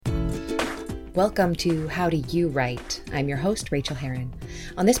Welcome to How Do You Write? I'm your host, Rachel Herron.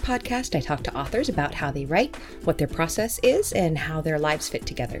 On this podcast, I talk to authors about how they write, what their process is, and how their lives fit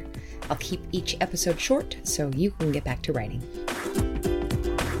together. I'll keep each episode short so you can get back to writing.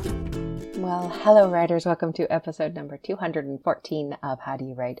 Well, hello writers. Welcome to episode number 214 of How Do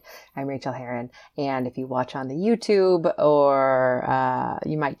You Write? I'm Rachel Herron. And if you watch on the YouTube or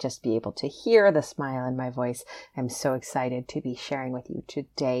you might just be able to hear the smile in my voice, I'm so excited to be sharing with you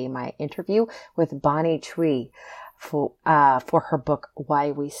today my interview with Bonnie Tsui for her book,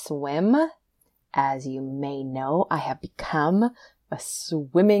 Why We Swim. As you may know, I have become a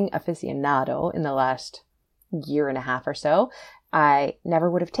swimming aficionado in the last year and a half or so. I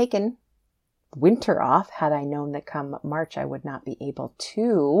never would have taken winter off had I known that come March I would not be able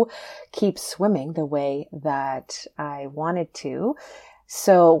to keep swimming the way that I wanted to.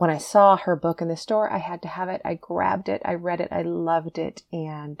 So when I saw her book in the store, I had to have it. I grabbed it. I read it. I loved it.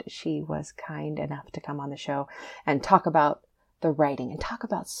 And she was kind enough to come on the show and talk about the writing and talk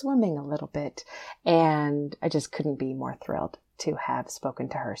about swimming a little bit. And I just couldn't be more thrilled to have spoken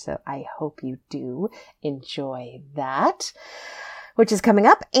to her. So I hope you do enjoy that, which is coming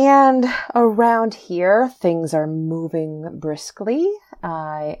up. And around here, things are moving briskly.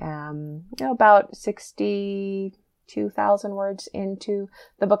 I am about 62,000 words into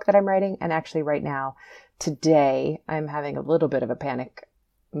the book that I'm writing. And actually right now, today, I'm having a little bit of a panic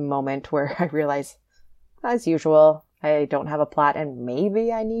moment where I realize, as usual, I don't have a plot and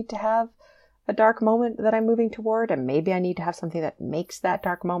maybe I need to have a dark moment that I'm moving toward. And maybe I need to have something that makes that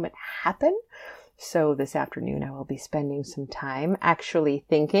dark moment happen. So this afternoon, I will be spending some time actually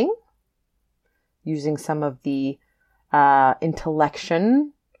thinking, using some of the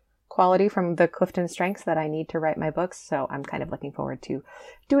intellection quality from the Clifton Strengths that I need to write my books. So I'm kind of looking forward to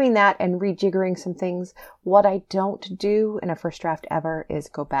doing that and rejiggering some things. What I don't do in a first draft ever is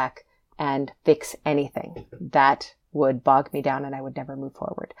go back and fix anything. That would bog me down and I would never move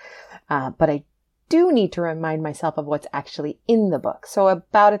forward. But I do need to remind myself of what's actually in the book. So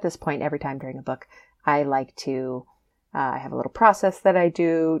about at this point, every time during a book, I like to, I have a little process that I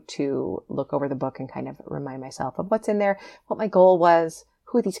do to look over the book and kind of remind myself of what's in there, what my goal was,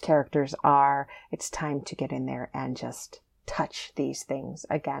 who these characters are. It's time to get in there and just touch these things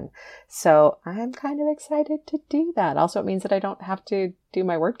again. So I'm kind of excited to do that. Also, it means that I don't have to do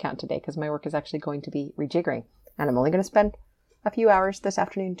my word count today because my work is actually going to be rejiggering. And I'm only going to spend a few hours this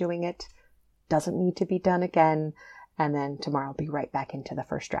afternoon doing it. Doesn't need to be done again. And then tomorrow I'll be right back into the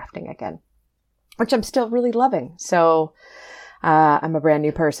first drafting again, which I'm still really loving. So I'm a brand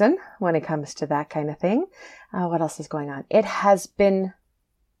new person when it comes to that kind of thing. What else is going on? It has been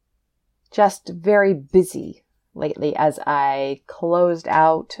just very busy lately as I closed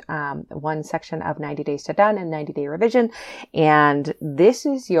out one section of 90 Days to Done and 90 Day Revision. And this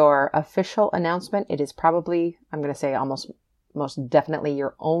is your official announcement. It is probably, I'm going to say most definitely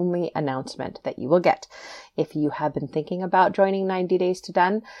your only announcement that you will get. If you have been thinking about joining 90 Days to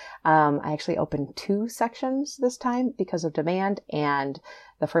Done, I actually opened 2 sections this time because of demand. And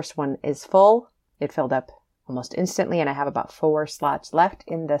the first one is full. It filled up almost instantly, and I have about 4 slots left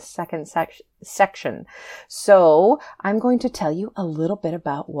in the second section. So I'm going to tell you a little bit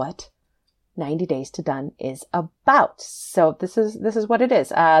about what 90 Days to Done is about. So this is what it is.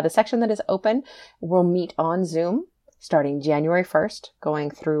 The section that is open will meet on Zoom starting January 1st, going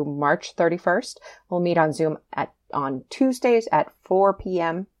through March 31st. We'll meet on Zoom on Tuesdays at 4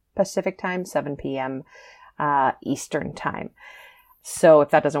 p.m. Pacific time, 7 p.m. Eastern time. So if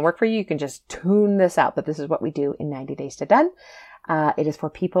that doesn't work for you, you can just tune this out. But this is what we do in 90 Days to Done. It is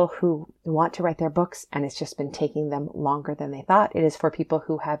for people who want to write their books and it's just been taking them longer than they thought. It is for people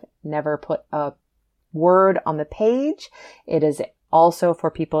who have never put a word on the page. It is also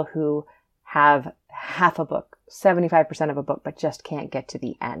for people who have half a book, 75% of a book, but just can't get to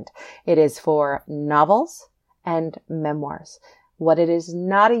the end. It is for novels and memoirs. What it is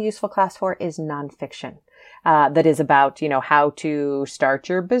not a useful class for is nonfiction. That is about, how to start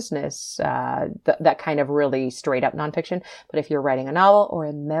your business, that kind of really straight up nonfiction. But if you're writing a novel or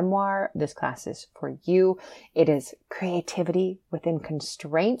a memoir, this class is for you. It is creativity within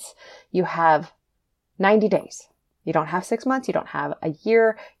constraints. You have 90 days. You don't have 6 months. You don't have a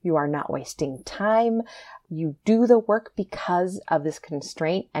year. You are not wasting time. You do the work because of this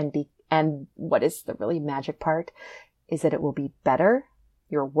constraint. And what is the really magic part is that it will be better.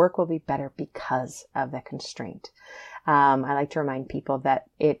 Your work will be better because of the constraint. I like to remind people that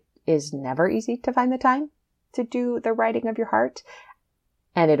it is never easy to find the time to do the writing of your heart.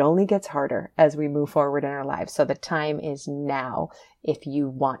 And it only gets harder as we move forward in our lives. So the time is now if you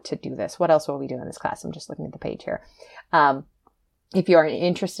want to do this. What else will we do in this class? I'm just looking at the page here. If you are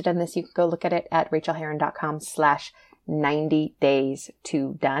interested in this, you can go look at it at rachelherron.com/90 days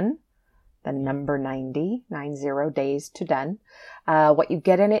to done. The number 90 days to done. What you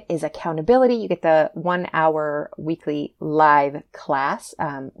get in it is accountability. You get the 1 hour weekly live class,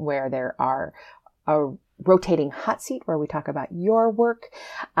 where there are a rotating hot seat where we talk about your work.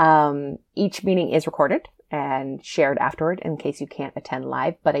 Each meeting is recorded and shared afterward in case you can't attend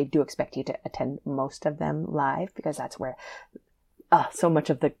live, but I do expect you to attend most of them live because that's where so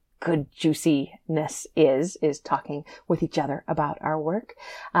much of the good juiciness is talking with each other about our work.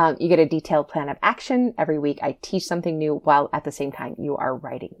 You get a detailed plan of action. Every week I teach something new while at the same time you are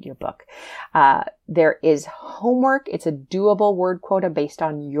writing your book. There is homework. It's a doable word quota based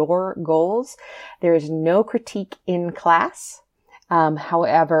on your goals. There is no critique in class.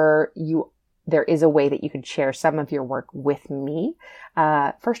 However, there is a way that you can share some of your work with me.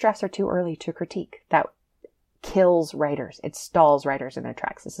 First drafts are too early to critique. That kills writers. It stalls writers in their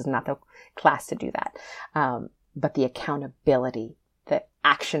tracks. This is not the class to do that. But the accountability, the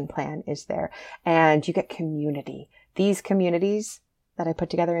action plan is there. And you get community. These communities that I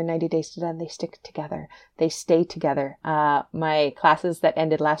put together in 90 Days to Done, they stick together. They stay together. My classes that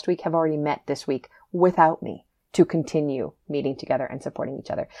ended last week have already met this week without me to continue meeting together and supporting each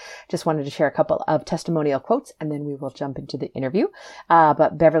other. Just wanted to share a couple of testimonial quotes and then we will jump into the interview.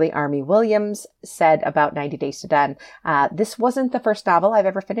 But Beverly Army Williams said about 90 Days to Done, this wasn't the first novel I've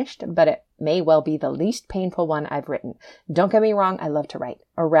ever finished, but it may well be the least painful one I've written. Don't get me wrong, I love to write.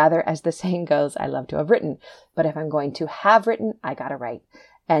 Or rather, as the saying goes, I love to have written. But if I'm going to have written, I gotta write.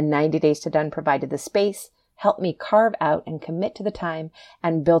 And 90 Days to Done provided the space, helped me carve out and commit to the time,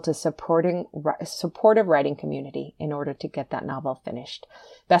 and built a supportive writing community in order to get that novel finished.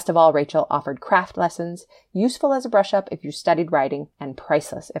 Best of all, Rachel offered craft lessons, useful as a brush up if you studied writing, and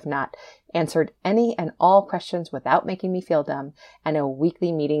priceless if not. Answered any and all questions without making me feel dumb, and a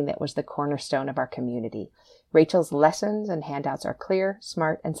weekly meeting that was the cornerstone of our community. Rachel's lessons and handouts are clear,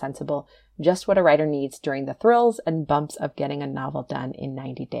 smart, and sensible, just what a writer needs during the thrills and bumps of getting a novel done in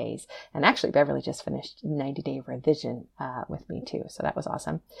 90 days. And actually, Beverly just finished 90-day revision with me too, so that was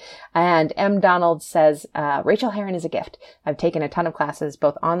awesome. And M. Donald says, Rachel Herron is a gift. I've taken a ton of classes,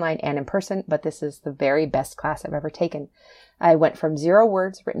 both online and in person, but this is the very best class I've ever taken. I went from 0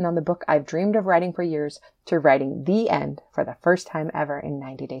 words written on the book I've dreamed of writing for years to writing the end for the first time ever in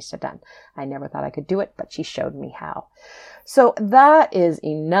 90 Days to Done. I never thought I could do it, but she showed me how. So that is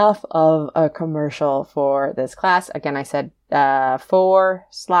enough of a commercial for this class. Again, I said 4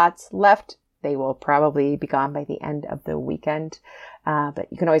 slots left. They will probably be gone by the end of the weekend. But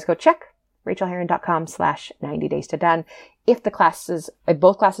you can always go check rachelherron.com/90 days to done. If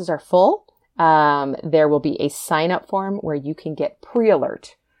both classes are full, there will be a sign-up form where you can get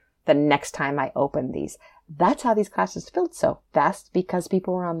pre-alert the next time I open these. That's how these classes filled so fast, because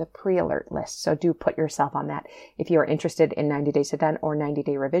people were on the pre-alert list. So do put yourself on that if you are interested in 90 Days to Done or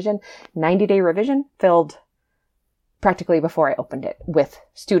 90-day revision. 90-day revision filled practically before I opened it, with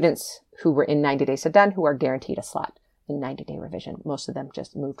students who were in 90 Days to Done who are guaranteed a slot in 90-day revision. Most of them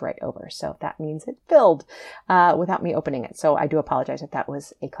just moved right over. So that means it filled without me opening it. So I do apologize if that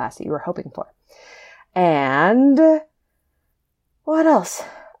was a class that you were hoping for. And what else?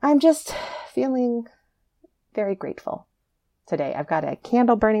 I'm just feeling very grateful today. I've got a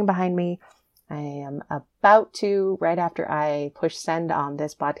candle burning behind me. I am about to, right after I push send on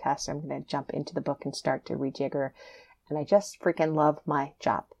this podcast, I'm going to jump into the book and start to rejigger. And I just freaking love my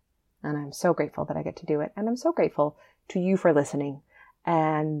job. And I'm so grateful that I get to do it. And I'm so grateful to you for listening.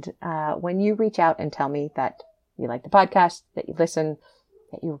 And when you reach out and tell me that you like the podcast, that you listen,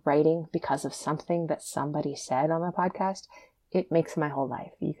 that you're writing because of something that somebody said on the podcast, it makes my whole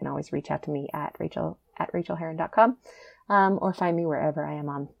life. You can always reach out to me at rachelherron.com or find me wherever I am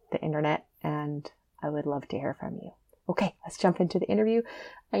on the internet. And I would love to hear from you. Okay, let's jump into the interview.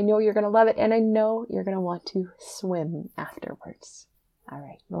 I know you're going to love it, and I know you're going to want to swim afterwards. All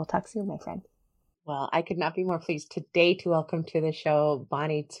right, we'll talk soon, my friend. Well, I could not be more pleased today to welcome to the show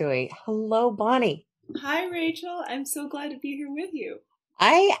Bonnie Tsui. Hello, Bonnie. Hi, Rachel. I'm so glad to be here with you.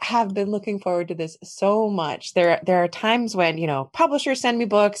 I have been looking forward to this so much. There are times when, publishers send me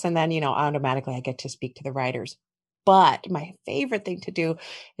books and then, automatically I get to speak to the writers. But my favorite thing to do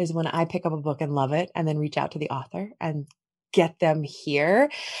is when I pick up a book and love it and then reach out to the author and get them here.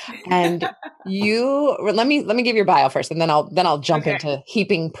 And let me give your bio first, and then I'll jump into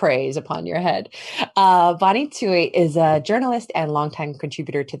heaping praise upon your head. Bonnie Tsui is a journalist and longtime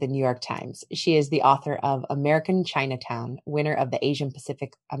contributor to the New York Times. She is the author of American Chinatown, winner of the Asian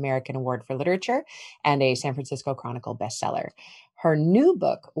Pacific American Award for Literature, and a San Francisco Chronicle bestseller. Her new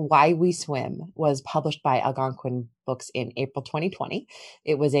book, Why We Swim, was published by Algonquin Books in April 2020.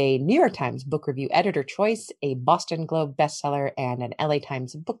 It was a New York Times Book Review Editor Choice, a Boston Globe bestseller, and an LA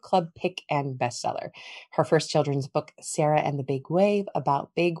Times Book Club pick and bestseller. Her first children's book, Sarah and the Big Wave,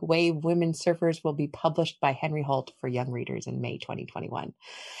 about big wave women surfers, will be published by Henry Holt for young readers in May 2021.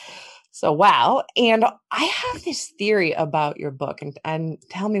 So, wow. And I have this theory about your book, and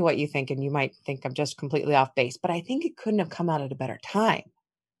tell me what you think. And you might think I'm just completely off base, but I think it couldn't have come out at a better time.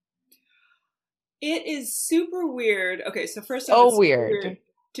 It is super weird. Okay, so first off, it's weird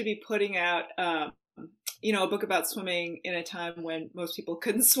to be putting out, a book about swimming in a time when most people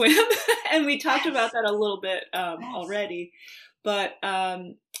couldn't swim. And we talked about that a little bit already. But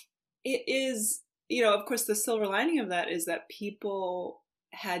it is, of course, the silver lining of that is that people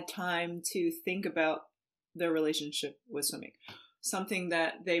had time to think about their relationship with swimming, something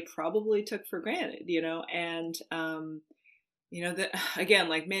that they probably took for granted, and again,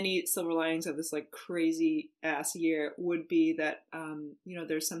 like many silver linings of this like crazy ass year would be that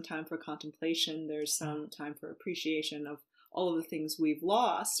there's some time for contemplation, there's some time for appreciation of all of the things we've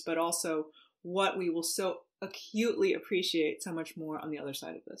lost, but also what we will so acutely appreciate so much more on the other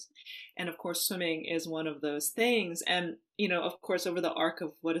side of this. And of course, swimming is one of those things. And, of course, over the arc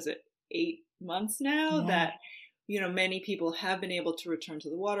of, 8 months now, that, many people have been able to return to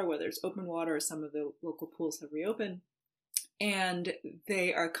the water, whether it's open water or some of the local pools have reopened. And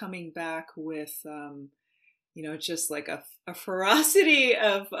they are coming back with, just like a ferocity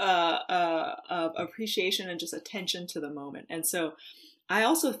of appreciation and just attention to the moment. And so I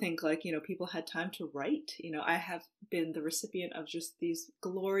also think people had time to write. I have been the recipient of just these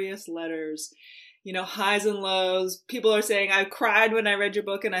glorious letters, highs and lows. People are saying, I cried when I read your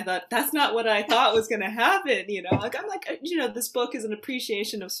book and I thought, that's not what I thought was going to happen. This book is an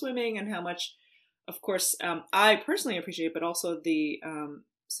appreciation of swimming and how much, of course, I personally appreciate, but also the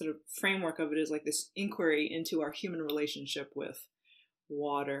sort of framework of it is like this inquiry into our human relationship with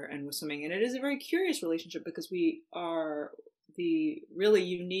water and with swimming. And it is a very curious relationship because we are the really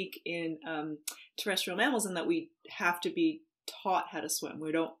unique in terrestrial mammals in that we have to be taught how to swim.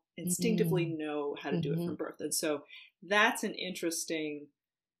 We don't instinctively know how to do it from birth. And so that's an interesting,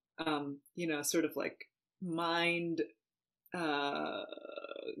 sort of like mind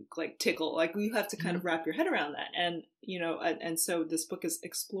like tickle. Like you have to kind of wrap your head around that. And, and so this book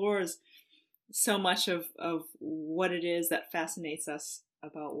explores so much of what it is that fascinates us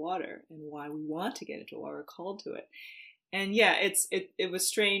about water and why we want to get into it, why we're called to it. And yeah, it was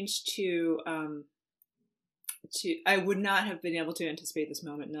strange to I would not have been able to anticipate this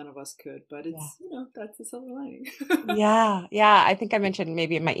moment. None of us could, but it's, that's the silver lining. Yeah. I think I mentioned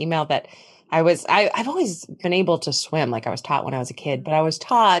maybe in my email that I've always been able to swim. Like I was taught when I was a kid, but I was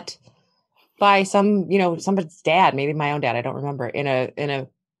taught by somebody's dad, maybe my own dad. I don't remember in a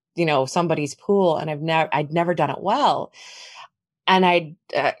somebody's pool. And I'd never done it well. And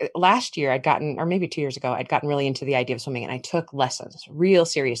last year or maybe 2 years ago, I'd gotten really into the idea of swimming and I took lessons, real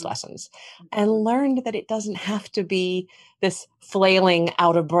serious lessons, and learned that it doesn't have to be this flailing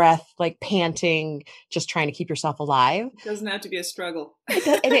out of breath, like panting, just trying to keep yourself alive. It doesn't have to be a struggle.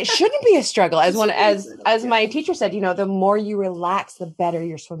 And it shouldn't be a struggle. As my teacher said, the more you relax, the better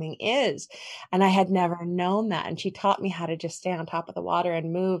your swimming is. And I had never known that. And she taught me how to just stay on top of the water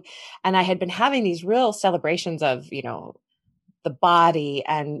and move. And I had been having these real celebrations of, the body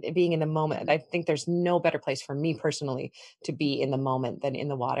and being in the moment. I think there's no better place for me personally to be in the moment than in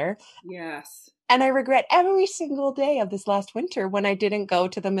the water. Yes. And I regret every single day of this last winter when I didn't go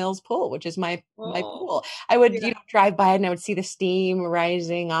to the Mills pool, which is my pool. I would, drive by and I would see the steam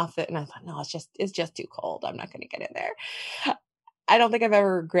rising off it. And I thought, no, it's just too cold. I'm not going to get in there. I don't think I've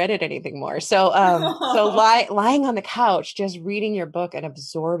ever regretted anything more. So lying on the couch, just reading your book and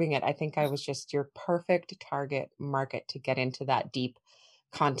absorbing it, I think I was just your perfect target market to get into that deep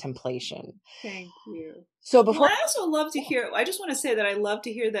contemplation. Thank you. So before I also love to hear, I just want to say that I love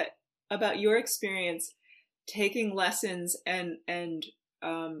to hear that about your experience taking lessons and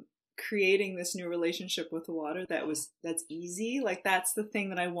creating this new relationship with the water that's easy. Like that's the thing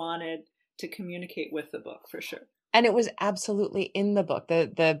that I wanted to communicate with the book for sure. And it was absolutely in the book,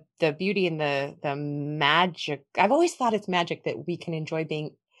 the beauty and the magic. I've always thought it's magic that we can enjoy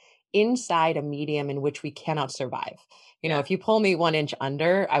being inside a medium in which we cannot survive. If you pull me 1 inch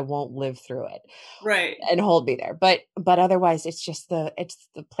under, I won't live through it. Right. And hold me there. But otherwise it's just it's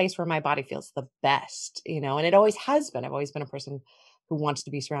the place where my body feels the best, and it always has been. I've always been a person who wants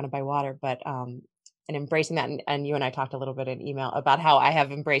to be surrounded by water, but, and embracing that. And you and I talked a little bit in email about how I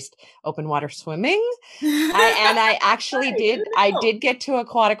have embraced open water swimming. I actually did. I did get to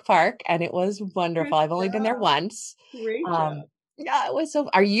Aquatic Park and it was wonderful. I've only been there once. Great job. Yeah, it was so.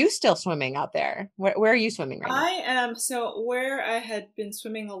 Are you still swimming out there? Where are you swimming right now? I am. So where I had been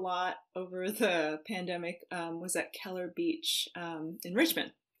swimming a lot over the pandemic was at Keller Beach in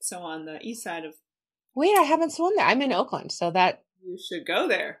Richmond. So on the east side of. Wait, I haven't swum there. I'm in Oakland, so that You should go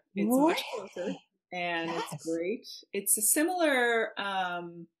there. It's much closer really, and it's yes. great. It's a similar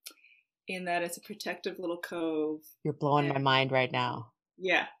in that it's a protective little cove. You're blowing And my mind right now.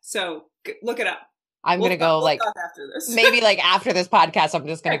 yeah, so look it up. I'm gonna go We'll like talk after this. maybe like after this podcast. I'm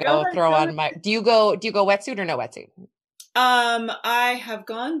just Yeah, gonna go throw go on ahead. my. Do you go wetsuit or no wetsuit? I have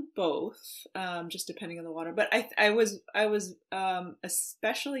gone both, just depending on the water. But I was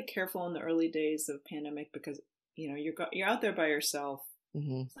especially careful in the early days of pandemic because you're out there by yourself.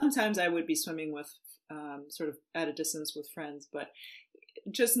 Hmm. Sometimes I would be swimming with sort of at a distance with friends, but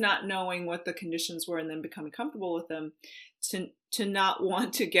just not knowing what the conditions were and then becoming comfortable with them, to not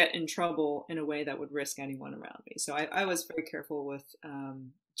want to get in trouble in a way that would risk anyone around me. So I was very careful with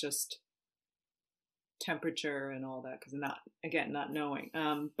just temperature and all that because not knowing.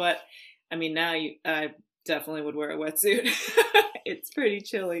 But I mean, I definitely would wear a wetsuit. It's pretty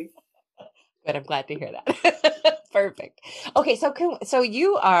chilly. But I'm glad to hear that. Perfect. Okay, so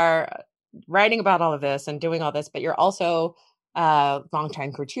you are writing about all of this and doing all this, but you're also a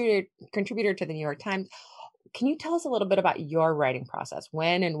longtime contributor to the New York Times. Can you tell us a little bit about your writing process?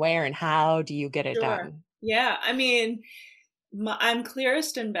 When and where and how do you get it Sure. done? Yeah, I mean, I'm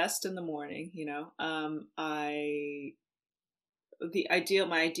clearest and best in the morning. My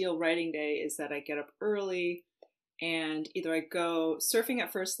ideal writing day is that I get up early and either I go surfing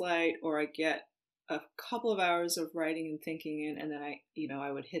at first light or I get a couple of hours of writing and thinking in, and then I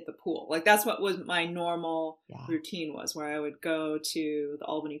would hit the pool. Like that's what was my normal Yeah. routine was, where I would go to the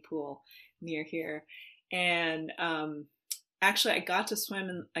Albany pool near here. And actually I got to swim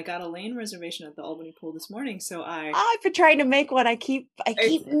and I got a lane reservation at the Albany pool this morning. So I've been trying to make one. I keep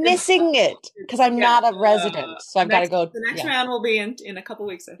it's missing it because I'm yeah, not a resident. So I've got to go. the next Yeah. round will be in a couple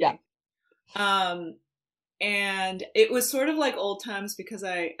weeks, I Yeah. think. And it was sort of like old times because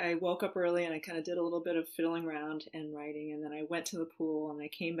I woke up early and I kind of did a little bit of fiddling around and writing. And then I went to the pool and I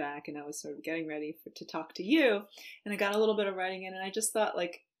came back and I was sort of getting ready to talk to you. And I got a little bit of writing in and I just thought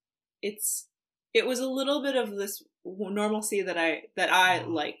like, it was a little bit of this normalcy that I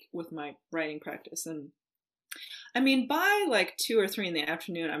like with my writing practice. And I mean, by like 2 or 3 in the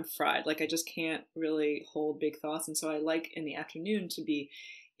afternoon, I'm fried. Like I just can't really hold big thoughts. And so I like in the afternoon to be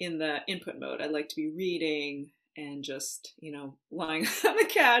in the input mode. I like to be reading and just, lying on the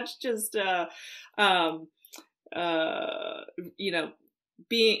couch, just,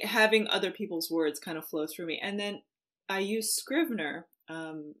 having other people's words kind of flow through me. And then I use Scrivener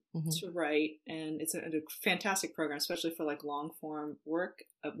to write, and it's a fantastic program, especially for like long form work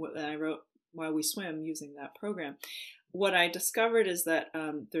that I wrote while we swim using that program. What I discovered is that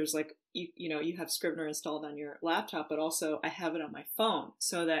there's like you have Scrivener installed on your laptop, but also I have it on my phone,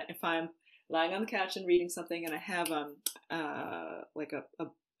 so that if I'm lying on the couch and reading something and I have like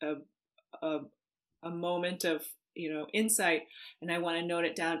a moment of insight and I want to note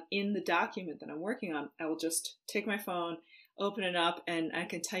it down in the document that I'm working on, I will just take my phone, open it up, and I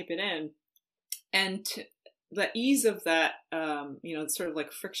can type it in. And the ease of that, sort of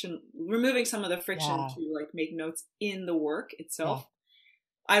like friction, removing some of the friction to like make notes in the work itself.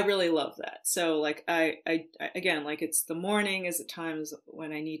 I really love that. So like I again, like it's the morning is at times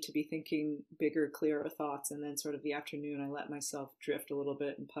when I need to be thinking bigger, clearer thoughts, and then sort of the afternoon I let myself drift a little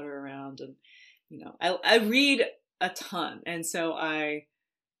bit and putter around, and I read a ton, and so I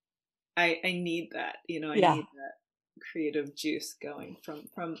need that, I need that creative juice going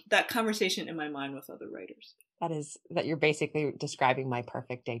from that conversation in my mind with other writers. That you're basically describing my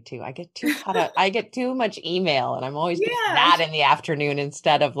perfect day too. I get too much email and I'm always doing that in the afternoon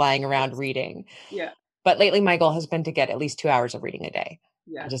instead of lying around reading. Yeah. But lately my goal has been to get at least 2 hours of reading a day.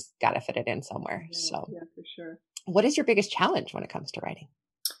 Yeah. I just got to fit it in somewhere. Yeah, so yeah, for sure. What is your biggest challenge when it comes to writing?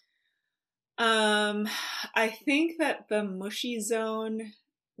 I think that the mushy zone,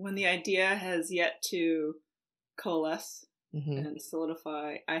 when the idea has yet to coalesce and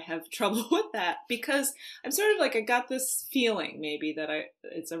solidify, I have trouble with that because I'm sort of like, I got this feeling maybe that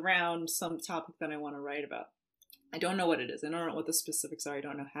it's around some topic that I want to write about. I don't know what it is. I don't know what the specifics are. I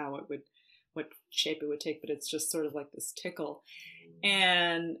don't know what shape it would take, but it's just sort of like this tickle.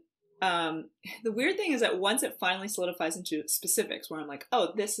 And the weird thing is that once it finally solidifies into specifics, where I'm like,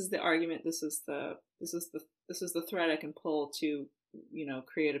 oh, this is the argument, this is the thread I can pull to,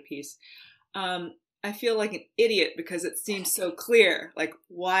 create a piece. I feel like an idiot because it seems so clear. Like,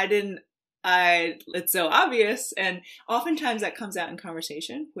 why didn't it's so obvious. And oftentimes that comes out in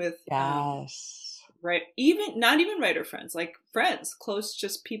conversation with right, even not even writer friends, like friends, close,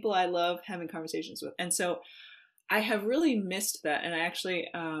 just people I love having conversations with. And so I have really missed that. And I actually,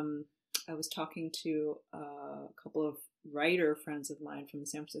 I was talking to a couple of writer friends of mine from the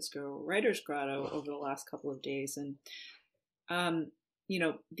San Francisco Writers Grotto over the last couple of days. And,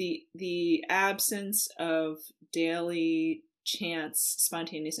 the absence of daily chance,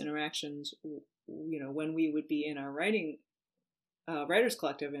 spontaneous interactions, when we would be in our writers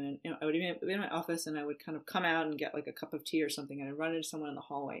collective, and I would be in my office, and I would kind of come out and get like a cup of tea or something, and I'd run into someone in the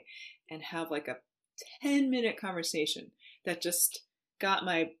hallway and have like a 10-minute conversation that just got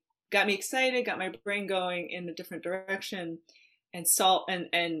me excited, got my brain going in a different direction, and sort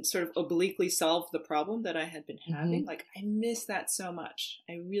of obliquely solve the problem that I had been having. Mm-hmm. Like, I miss that so much.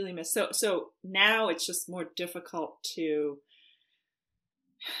 I really miss. So now it's just more difficult to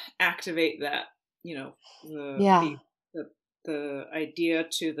activate that, the idea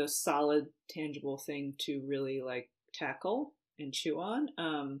to the solid, tangible thing to really like tackle and chew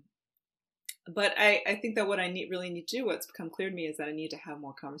on. But I think that what I really need to do, what's become clear to me, is that I need to have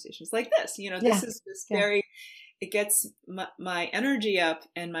more conversations like this. This is just very, it gets my energy up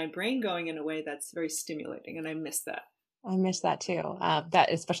and my brain going in a way that's very stimulating. And I miss that. I miss that too.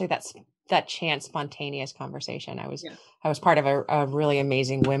 Especially that chance, spontaneous conversation. I was part of a really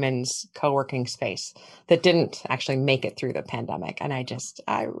amazing women's co-working space that didn't actually make it through the pandemic. And I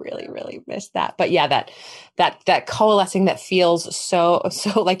really, really miss that. But yeah, that coalescing that feels so,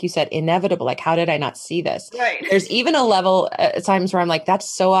 like you said, inevitable. Like, how did I not see this? Right. There's even a level at times where I'm like, that's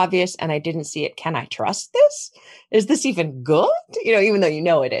so obvious and I didn't see it. Can I trust this? Is this even good? Even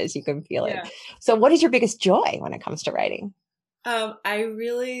though it is, you can feel it. So what is your biggest joy when it comes to writing? I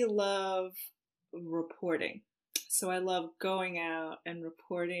really love reporting. So I love going out and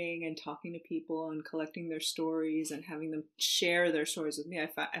reporting and talking to people and collecting their stories and having them share their stories with me. I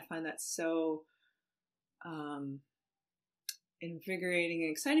find that so invigorating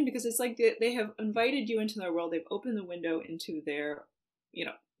and exciting, because it's like they have invited you into their world. They've opened the window into their,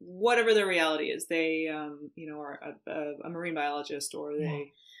 whatever their reality is. They, are a marine biologist, or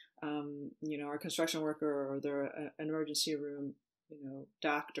they, are a construction worker, or they're an emergency room,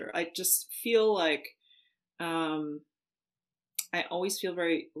 doctor. I just feel like I always feel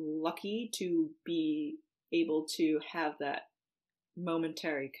very lucky to be able to have that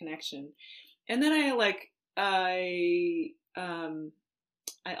momentary connection. And then I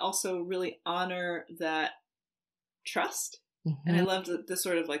also really honor that trust. Mm-hmm. And I love the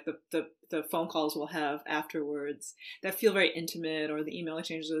sort of like the phone calls we'll have afterwards that feel very intimate, or the email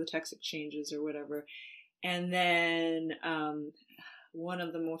exchanges or the text exchanges or whatever. And then one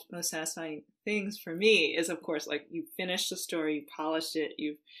of the most satisfying things for me is, of course, like, you finish the story, you polished it,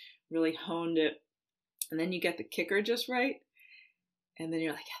 you've really honed it, and then you get the kicker just right, and then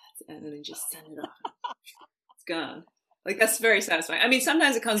you're like, yeah, that's it, and then you just send it off. It's gone. Like, that's very satisfying. I mean,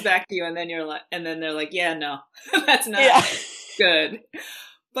 sometimes it comes back to you, and then they're like, yeah, no, that's not good.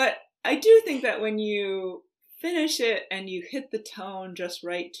 But I do think that when you finish it and you hit the tone just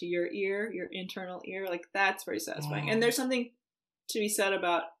right to your ear, your internal ear, like, that's very satisfying. And there's something to be said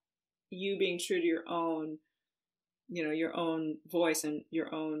about you being true to your own, your own voice and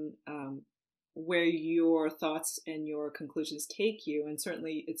your own, where your thoughts and your conclusions take you. And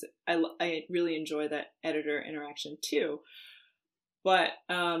certainly I really enjoy that editor interaction too. But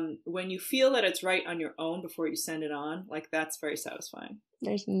when you feel that it's right on your own before you send it on, like, that's very satisfying.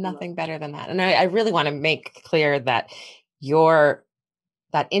 There's nothing better than that. And I really want to make clear that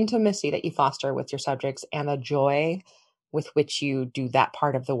that intimacy that you foster with your subjects and the joy with which you do that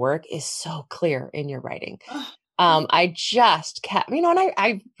part of the work is so clear in your writing. I just kept, and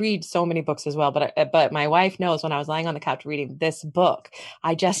I read so many books as well, but my wife knows when I was lying on the couch reading this book,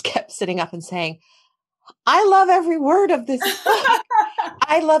 I just kept sitting up and saying, I love every word of this book.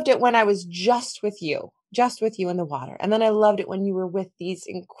 I loved it when I was just with you in the water. And then I loved it when you were with these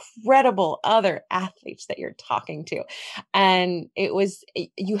incredible other athletes that you're talking to. And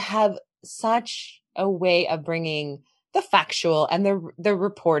you have such a way of bringing the factual and the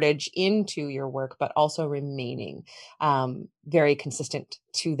reportage into your work, but also remaining very consistent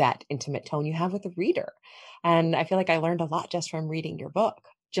to that intimate tone you have with the reader. And I feel like I learned a lot just from reading your book,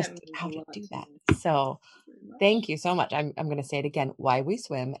 just how to do that. So thank you so much. I'm going to say it again. Why We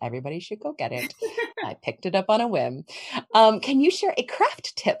Swim. Everybody should go get it. I picked it up on a whim. Can you share a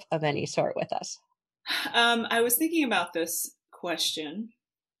craft tip of any sort with us? I was thinking about this question,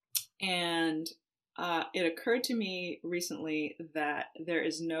 and it occurred to me recently that there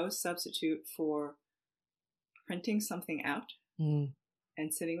is no substitute for printing something out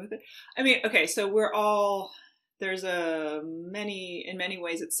and sitting with it. I mean, okay, so there's in many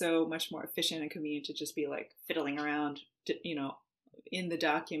ways it's so much more efficient and convenient to just be like fiddling around, in the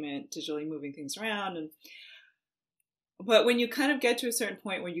document, digitally moving things around. But when you kind of get to a certain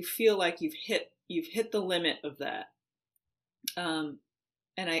point where you feel like you've hit the limit of that, and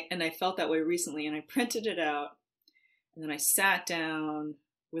I felt that way recently, and I printed it out, and then I sat down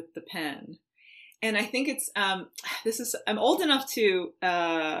with the pen, and I think it's I'm old enough to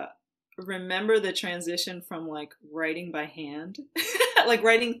remember the transition from like writing by hand, like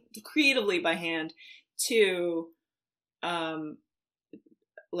writing creatively by hand, to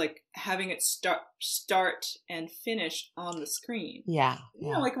like having it start and finish on the screen. Yeah.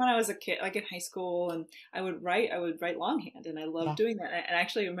 Like when I was a kid, like in high school, and I would write longhand, and I loved doing that. And I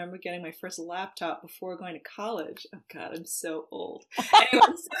actually remember getting my first laptop before going to college. Oh God, I'm so old. Anyway,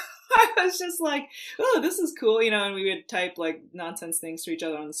 so I was just like, oh, this is cool, and we would type like nonsense things to each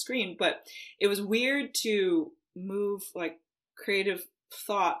other on the screen. But it was weird to move like creative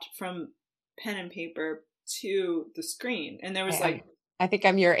thought from pen and paper to the screen. And there was I think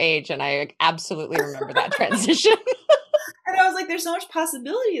I'm your age, and I absolutely remember that transition. And I was like, there's so much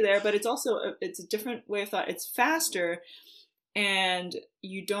possibility there, but it's also, it's a different way of thought. It's faster, and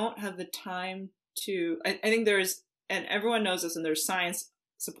you don't have the time to, I think there's, and everyone knows this, and there's science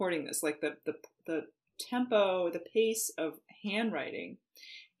supporting this, like the tempo, the pace of handwriting,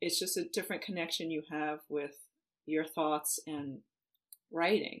 it's just a different connection you have with your thoughts and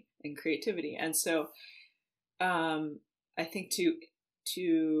writing and creativity. And so I think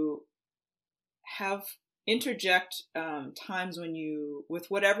to have interject times when with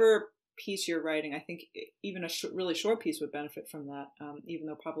whatever piece you're writing, I think even a really short piece would benefit from that, even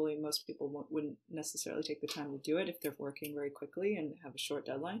though probably most people wouldn't necessarily take the time to do it if they're working very quickly and have a short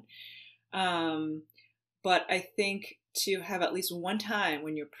deadline. But I think to have at least one time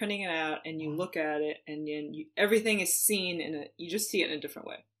when you're printing it out and you look at it, and everything is seen you just see it in a different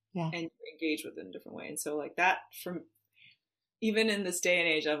way, and you engage with it in a different way. And so like that, from even in this day and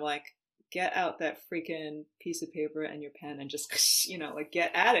age, I'm like, get out that freaking piece of paper and your pen and just, like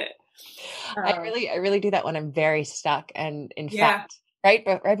get at it. I really do that when I'm very stuck. And in fact, right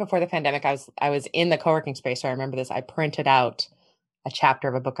before the pandemic, I was in the co-working space. So I remember this. I printed out a chapter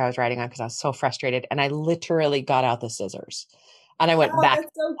of a book I was writing on because I was so frustrated, and I literally got out the scissors. And I went back,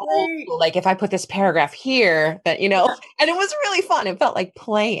 that's so great. Like if I put this paragraph here, that, and it was really fun. It felt like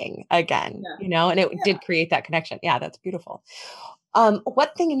playing again, and it did create that connection. Yeah, that's beautiful.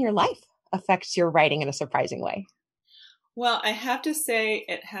 What thing in your life affects your writing in a surprising way? Well, I have to say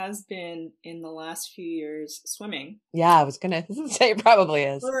it has been, in the last few years, swimming. Yeah, I was going to say it probably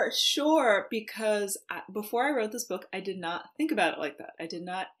is. For sure, because before I wrote this book, I did not think about it like that. I did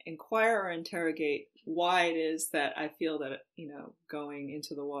not inquire or interrogate why it is that I feel that, going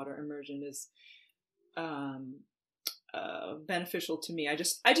into the water, immersion, is beneficial to me. I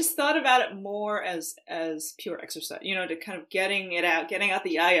just thought about it more as pure exercise, to kind of getting out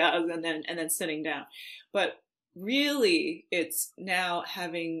the yayas and then sitting down. But really, it's now,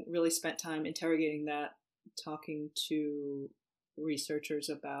 having really spent time interrogating that, talking to researchers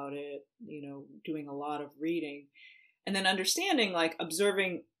about it, doing a lot of reading, and then understanding, like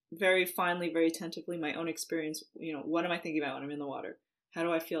observing very finely, very attentively my own experience. What am I thinking about when I'm in the water? How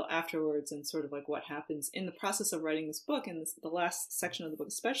do I feel afterwards? And sort of like what happens in the process of writing this book, and the last section of the book,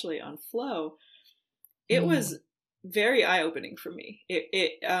 especially on flow, it was very eye-opening for me.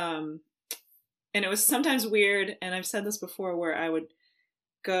 And it was sometimes weird, and I've said this before, where I would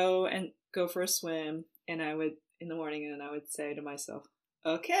go for a swim, and I would, in the morning, and I would say to myself,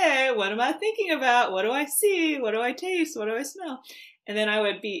 okay, what am I thinking about? What do I see? What do I taste? What do I smell? And then I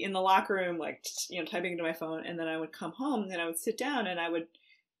would be in the locker room, like, typing into my phone, and then I would come home, and I would sit down, and I would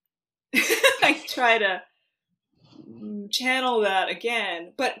like try to channel that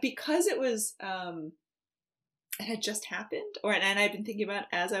again. But because it was, it had just happened, and I'd been thinking about it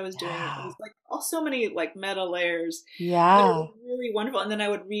as I was doing it. It was like so many like meta layers. Yeah, it was really wonderful. And then I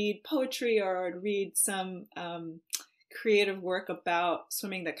would read poetry, or I'd read some creative work about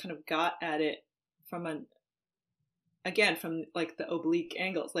swimming that kind of got at it from like the oblique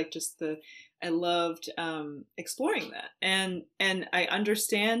angles, like I loved exploring that, and I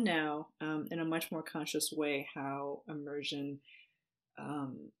understand now in a much more conscious way how immersion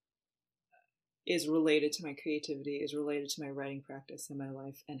is related to my creativity, is related to my writing practice in my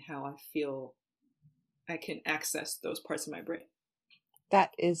life, and how I feel I can access those parts of my brain.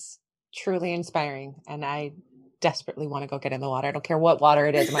 That is truly inspiring, and I desperately want to go get in the water. I don't care what water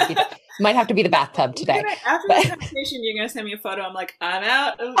it is. It might have to be the bathtub today. After the conversation, you're going to send me a photo. I'm like, I'm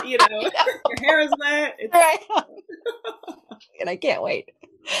out of, your hair is wet. Right. And I can't wait.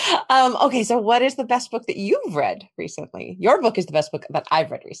 Okay, so what is the best book that you've read recently? Your book is the best book that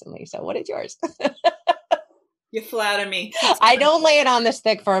I've read recently. So what is yours? You flatter me. I don't lay it on this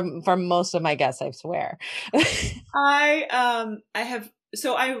thick for most of my guests, I swear. I have,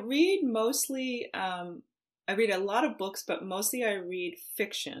 so I read mostly, I read a lot of books, but mostly I read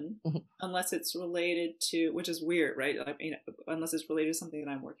fiction, Mhm. unless it's related to, which is weird, right? I mean, unless it's related to something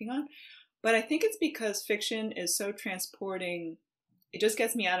that I'm working on. But I think it's because fiction is so transporting. It just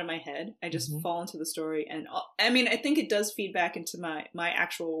gets me out of my head. I just Mhm. fall into the story, and I mean, I think it does feed back into my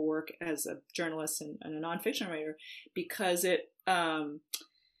actual work as a journalist and a nonfiction writer, because the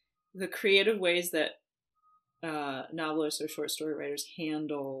creative ways that novelists or short story writers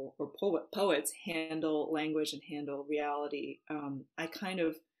handle, or poets handle language and handle reality. I kind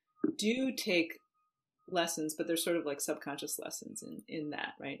of do take lessons, but they're sort of like subconscious lessons in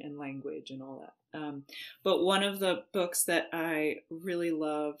that, right? And language and all that. But one of the books that I really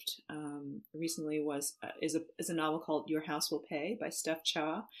loved recently is a novel called Your House Will Pay by Steph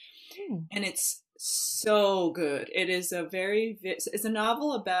Cha, and it's so good. It's a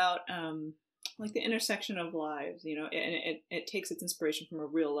novel about like the intersection of lives, and it takes its inspiration from a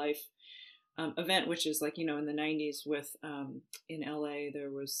real life event, which is like, in the 90s with in LA,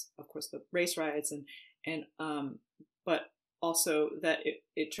 there was, of course, the race riots, and but also that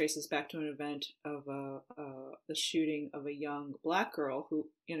it traces back to an event of the shooting of a young Black girl who,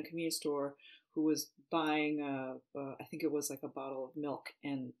 in a convenience store, who was buying I think it was like a bottle of milk,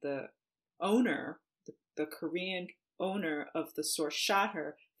 and the owner, the Korean owner of the store, shot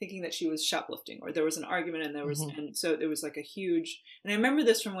her thinking that she was shoplifting, or there was an argument, and Mhm. and so there was like a huge, and I remember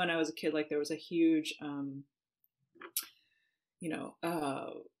this from when I was a kid, like there was a huge you know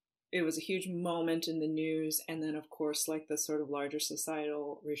it was a huge moment in the news, and then of course like the sort of larger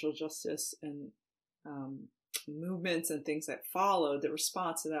societal racial justice and um, movements and things that followed. The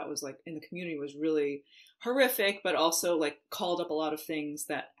response to that was like in the community was really horrific, but also like called up a lot of things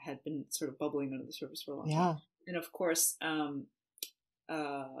that had been sort of bubbling under the surface for a long time. Yeah. And of course,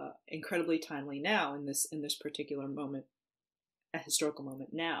 incredibly timely now in this particular moment, a historical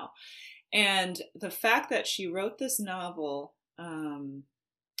moment now. And the fact that she wrote this novel,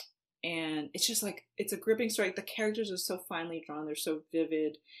 and it's just like, it's a gripping story. The characters are so finely drawn, they're so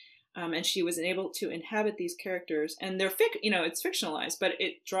vivid, and she was able to inhabit these characters, and it's fictionalized, but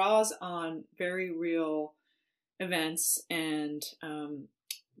it draws on very real events, and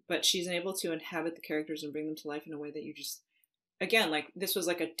but she's able to inhabit the characters and bring them to life in a way that you just, again, like this was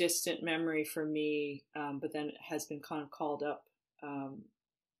like a distant memory for me, but then it has been kind of called up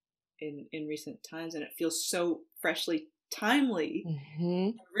in recent times, and it feels so freshly timely,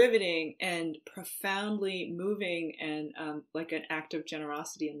 Mhm. riveting, and profoundly moving, and like an act of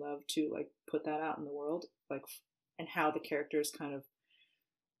generosity and love to like put that out in the world, like, and how the characters kind of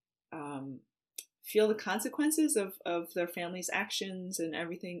um, feel the consequences of their family's actions, and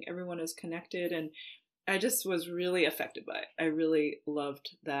everyone is connected, and I just was really affected by it. I really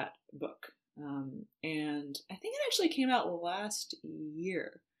loved that book. And I think it actually came out last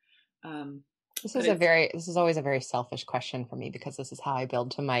year. Um, but it's This is always a very selfish question for me because this is how I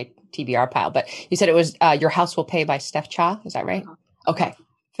build to my TBR pile. But you said it was Your House Will Pay by Steph Cha. Is that right? Okay. Yeah.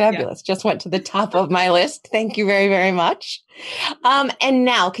 Fabulous. Just went to the top of my list. Thank you very, very much. And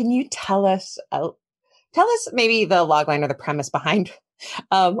now can you tell us maybe the logline or the premise behind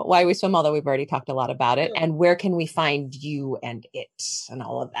Why We Swim, although we've already talked a lot about it, Sure. and where can we find you and it and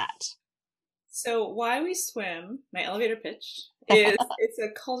all of that? So Why We Swim, my elevator pitch, is it's a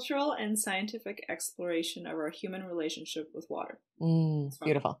cultural and scientific exploration of our human relationship with water.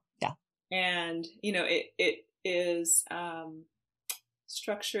 Beautiful. Yeah. And, it is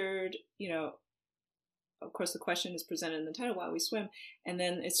structured, of course, the question is presented in the title, Why We Swim, and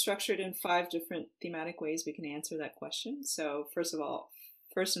then it's structured in 5 different thematic ways we can answer that question. So first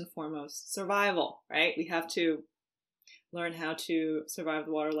and foremost, survival, right? We have to learn how to survive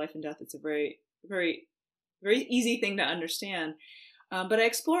the water, life and death. It's a very, very, very easy thing to understand. But I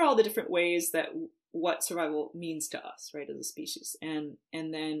explore all the different ways that what survival means to us, right, as a species, and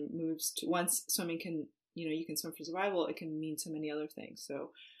then moves to, once swimming can, you can swim for survival, it can mean so many other things.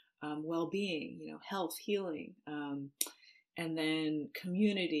 So well-being, health, healing, and then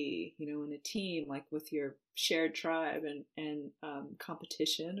community, in a team, like with your shared tribe, and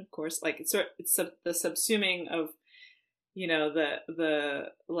competition, of course, like it's the subsuming of, the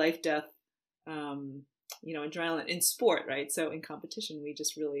life death, adrenaline in sport, right? So in competition, we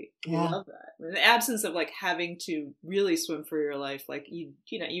just really love that. In the absence of like having to really swim for your life, like you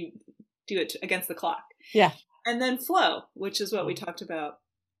do it against the clock. Yeah. And then flow, which is what we talked about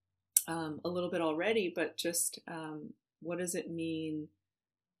a little bit already, but just what does it mean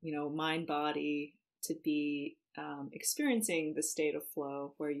mind body to be experiencing the state of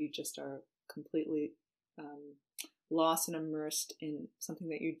flow where you just are completely lost and immersed in something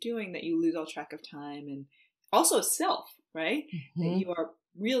that you're doing, that you lose all track of time, and also self, right? Mm-hmm. That you are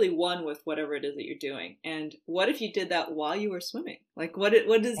really one with whatever it is that you're doing. And what if you did that while you were swimming? Like what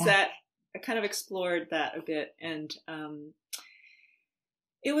is that? I kind of explored that a bit, and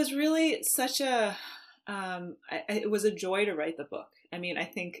it was really such a it was a joy to write the book. I mean, I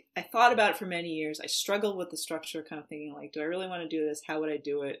think I thought about it for many years. I struggled with the structure, kind of thinking like, do I really want to do this? How would I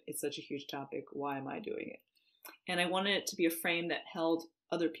do it? It's such a huge topic. Why am I doing it? And I wanted it to be a frame that held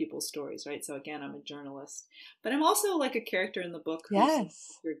other people's stories, right? So again, I'm a journalist, but I'm also like a character in the book who's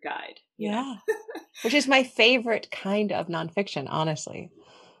your guide. Yeah. Which is my favorite kind of nonfiction, honestly.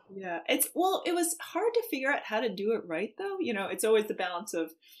 Yeah. It was hard to figure out how to do it right, though. It's always the balance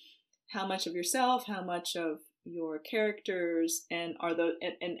of how much of yourself, how much of your characters, and are those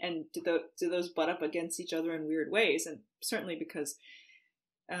and do those butt up against each other in weird ways? And certainly because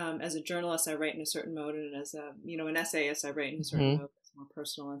as a journalist, I write in a certain mode, and as an essayist, I write in a certain mode that's more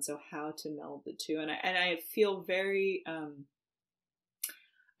personal. And so, how to meld the two? And I feel very, I'm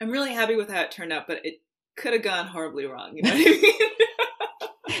really happy with how it turned out, but it could have gone horribly wrong. You know what I mean?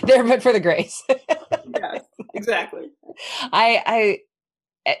 There, but for the grace. Yes, exactly.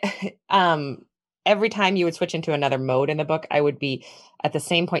 Every time you would switch into another mode in the book, I would be at the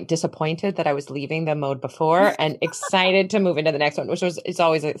same point disappointed that I was leaving the mode before and excited to move into the next one, it's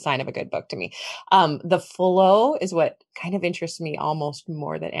always a sign of a good book to me. The flow is what kind of interests me almost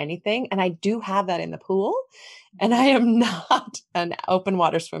more than anything. And I do have that in the pool, and I am not an open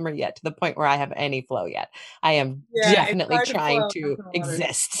water swimmer yet to the point where I have any flow yet. I am definitely trying to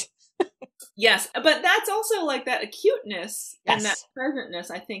exist. Yes, but that's also like that acuteness and that presentness,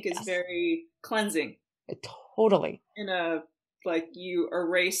 I think, is very cleansing. Totally. Like you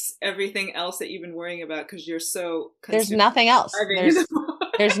erase everything else that you've been worrying about because you're so there's nothing else.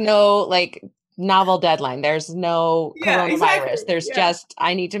 There's no like novel deadline. There's no coronavirus. Exactly. There's just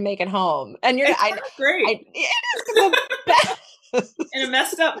I need to make it home. And you're great. It is the best. In a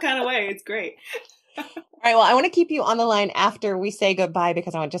messed up kind of way. It's great. All right. Well, I want to keep you on the line after we say goodbye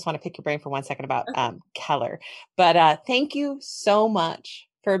because I just want to pick your brain for 1 second about Keller. But thank you so much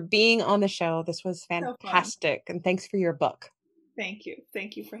for being on the show. This was fantastic. And thanks for your book. Thank you.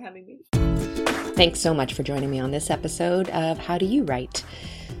 Thank you for having me. Thanks so much for joining me on this episode of How Do You Write?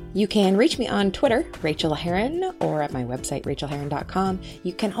 You can reach me on Twitter, Rachel Herron, or at my website, rachelherron.com.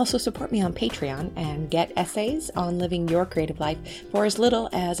 You can also support me on Patreon and get essays on living your creative life for as little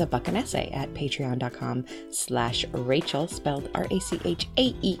as $1 an essay at patreon.com/Rachel, spelled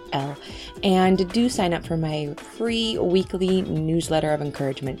Rachael. And do sign up for my free weekly newsletter of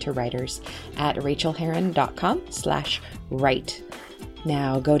encouragement to writers at rachelherron.com/write.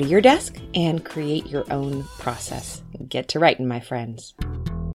 Now go to your desk and create your own process. Get to writing, my friends.